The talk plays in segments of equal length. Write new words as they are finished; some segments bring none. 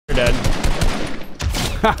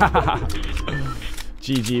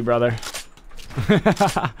GG, brother.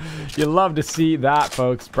 You love to see that,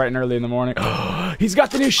 folks. Bright and early in the morning. He's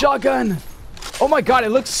got the new shotgun. Oh my god, it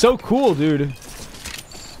looks so cool, dude.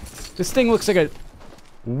 This thing looks like a...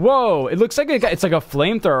 Whoa, it looks like it's like a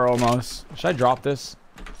flamethrower almost. Should I drop this?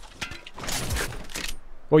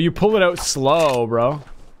 Well, you pull it out slow, bro.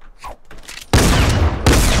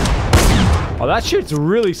 Oh, that shoots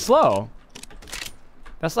really slow.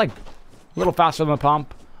 That's like a little faster than the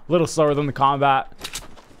pump. A little slower than the combat.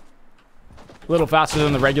 A little faster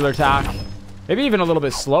than the regular tac. Maybe even a little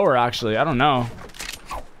bit slower, actually. I don't know.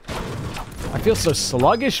 I feel so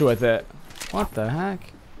sluggish with it. What the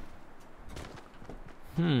heck?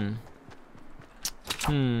 We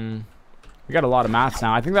got a lot of mats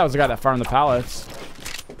now. I think that was the guy that farmed the pallets.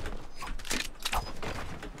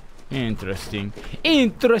 Interesting.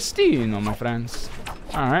 Interesting, my friends.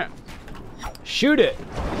 Alright. Shoot it.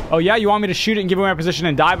 Oh, yeah? You want me to shoot it and give away my position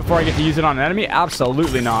and die before I get to use it on an enemy?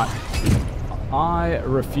 Absolutely not. I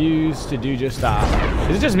refuse to do just that.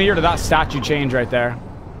 Is it just me or did that statue change right there?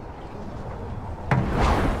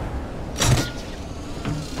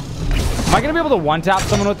 Am I going to be able to one-tap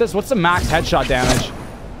someone with this? What's the max headshot damage?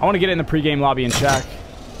 I want to get it in the pregame lobby and check.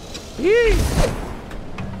 Yee.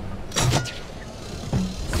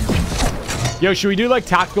 Yo, should we do like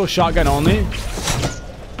tactical shotgun only?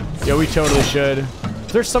 Yo, we totally should.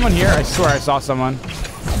 Is there someone here? I swear I saw someone.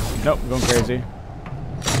 Nope, I'm going crazy.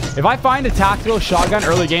 If I find a tactical shotgun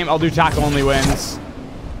early game, I'll do tac only wins.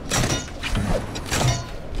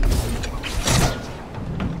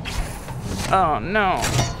 Oh, no.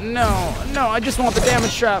 No, no, I just want the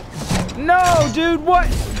damage trap. No, dude, what?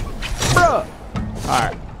 Bruh.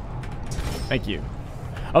 Alright. Thank you.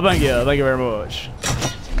 Oh, thank you. Thank you very much.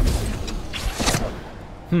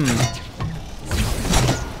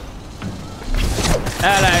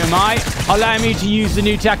 Hello, mate. Allow me to use the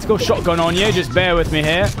new tactical shotgun on you. Just bear with me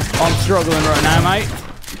here. I'm struggling right now, mate.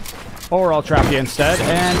 Or I'll trap you instead.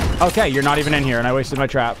 And, okay, you're not even in here, and I wasted my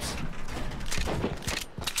traps.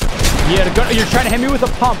 Yeah, you're trying to hit me with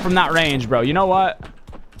a pump from that range, bro. You know what?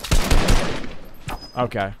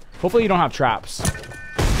 Okay. Hopefully you don't have traps.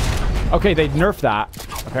 Okay, they nerfed that,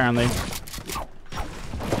 apparently.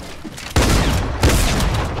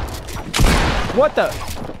 What the?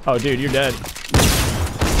 Oh, dude, you're dead.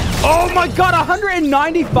 Oh my god,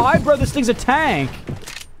 195, bro. This thing's a tank.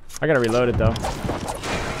 I gotta reload it, though.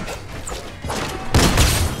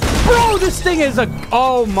 Bro, this thing is a...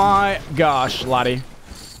 Oh my gosh, laddie.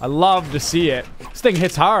 I love to see it. This thing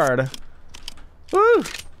hits hard. Woo!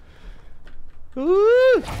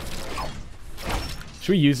 Woo!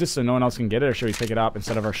 Should we use this so no one else can get it, or should we pick it up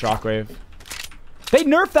instead of our shockwave? They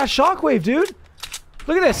nerfed that shockwave, dude!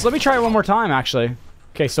 Look at this. Let me try it one more time, actually.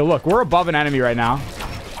 Okay, so look. We're above an enemy right now.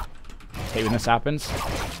 Hate when this happens.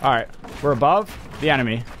 Alright. We're above the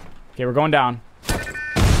enemy. Okay, we're going down.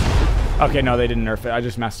 Okay, no, they didn't nerf it. I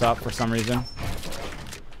just messed up for some reason.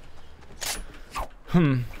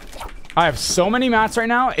 I have so many mats right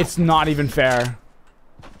now, it's not even fair.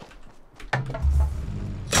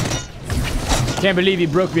 Can't believe he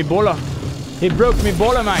broke me bola. He broke me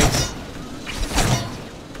bola, mate.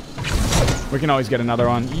 We can always get another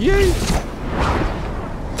one. Yay!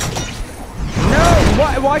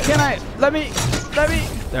 No! Why can't I? Let me.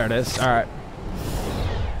 There it is. Alright.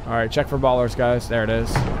 Alright, check for ballers, guys. There it is.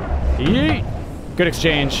 Yee! Good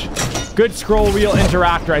exchange. Good scroll wheel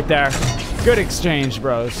interact right there. Good exchange,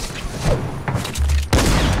 bros.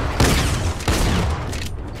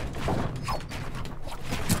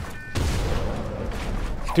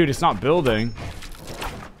 Dude, it's not building.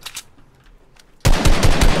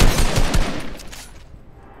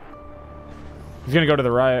 He's gonna go to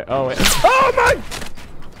the right. Oh, wait. Oh, my!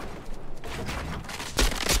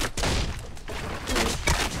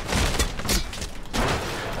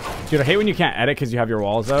 Dude, I hate when you can't edit because you have your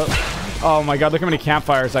walls out. Oh, my God. Look how many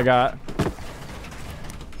campfires I got.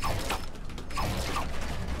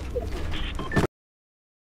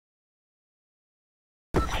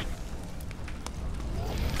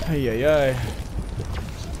 Ay, ay, ay.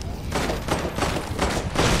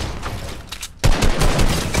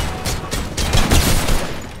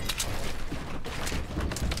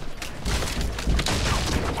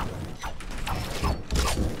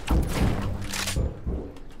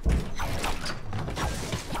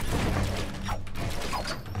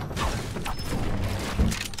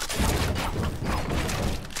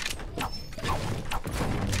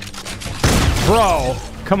 Bro,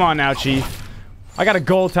 come on now, Chief. I got a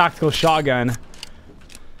gold tactical shotgun.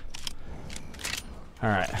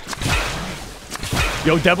 Alright.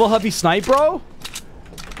 Yo, double heavy snipe, bro?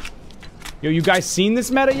 Yo, you guys seen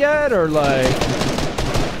this meta yet? Or like...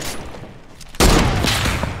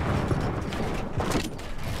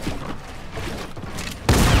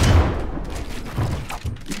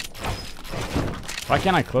 Why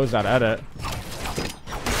can't I close that edit?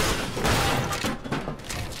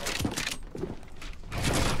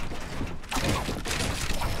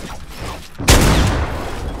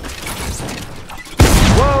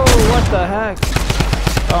 Whoa, what the heck?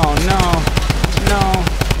 Oh no. No.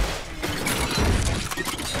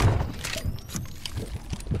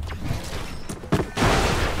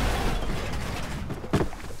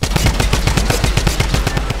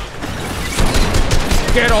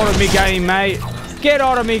 Get out of me game, mate. Get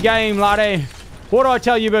out of me game, laddie. What do I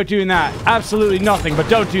tell you about doing that? Absolutely nothing, but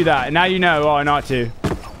don't do that. And now you know why not to.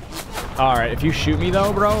 Alright, if you shoot me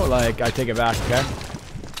though, bro, like, I take it back, okay?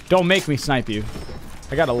 Don't make me snipe you.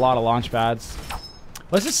 I got a lot of launch pads.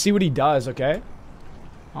 Let's just see what he does, okay?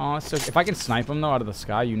 Oh, so if I can snipe him though out of the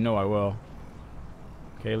sky, you know I will.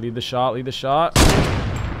 Okay, lead the shot, lead the shot.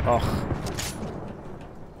 Oh.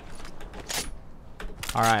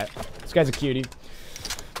 Alright. This guy's a cutie.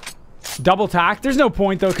 Double tack. There's no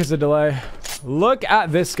point though because of delay. Look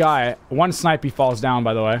at this guy. One snipe, he falls down,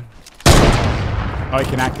 by the way. Oh, he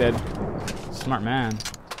connected. Smart man.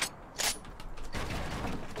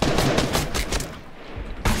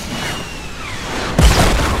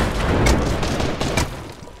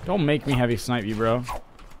 Don't make me heavy snipe you, bro.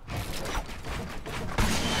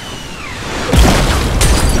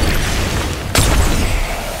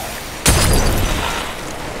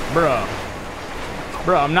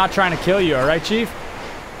 Bro, I'm not trying to kill you, alright, Chief?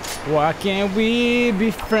 Why can't we be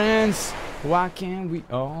friends? Why can't we?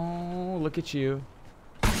 Oh, look at you.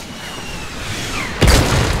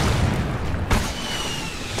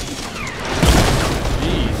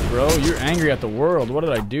 Jeez, bro, you're angry at the world. What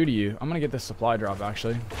did I do to you? I'm gonna get this supply drop,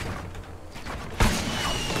 actually.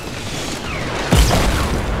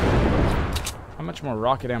 How much more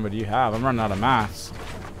rocket ammo do you have? I'm running out of maths.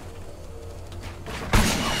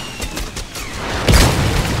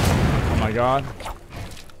 Oh my god.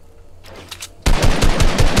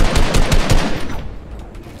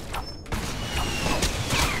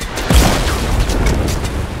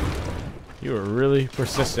 You are really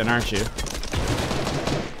persistent, aren't you?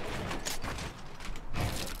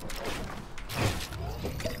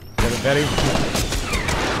 Get it, Betty.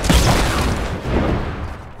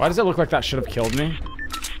 Why does it look like that should have killed me?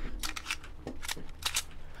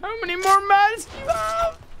 How many more mats do you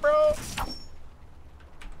have, bro?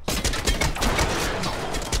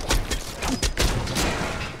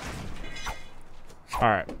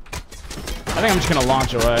 Alright. I think I'm just gonna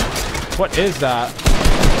launch away. What is that?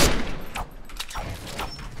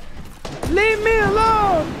 Leave me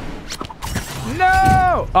alone!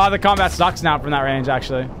 No! Oh, the combat sucks now from that range,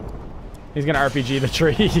 actually. He's gonna RPG the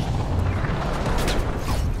tree.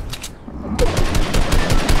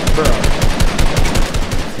 Bro.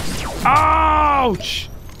 Ouch!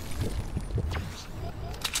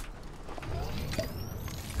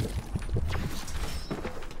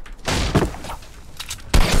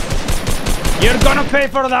 You're gonna pay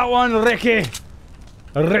for that one, Ricky.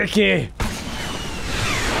 Ricky.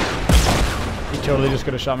 He totally just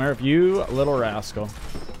could have shot me up. You little rascal.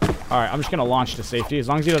 Alright, I'm just gonna launch to safety. As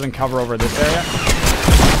long as he doesn't cover over this area.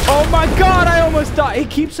 Oh my god, I almost died. He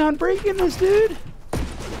keeps on breaking this, dude.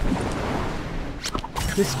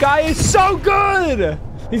 This guy is so good.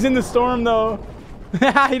 He's in the storm, though.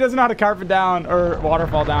 He doesn't know how to carpet down or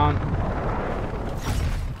waterfall down.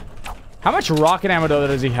 How much rocket ammo, though,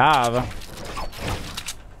 does he have?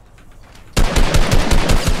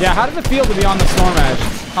 Yeah, how does it feel to be on the storm edge?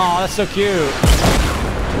 Oh, that's so cute.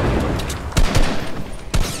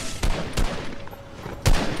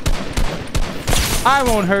 I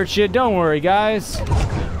won't hurt you. Don't worry, guys.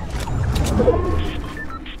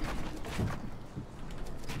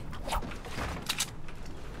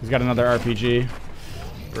 He's got another RPG.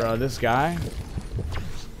 Bro, this guy.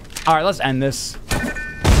 Alright, let's end this.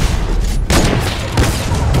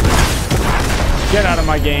 Get out of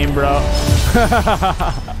my game, bro.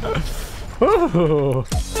 Ooh.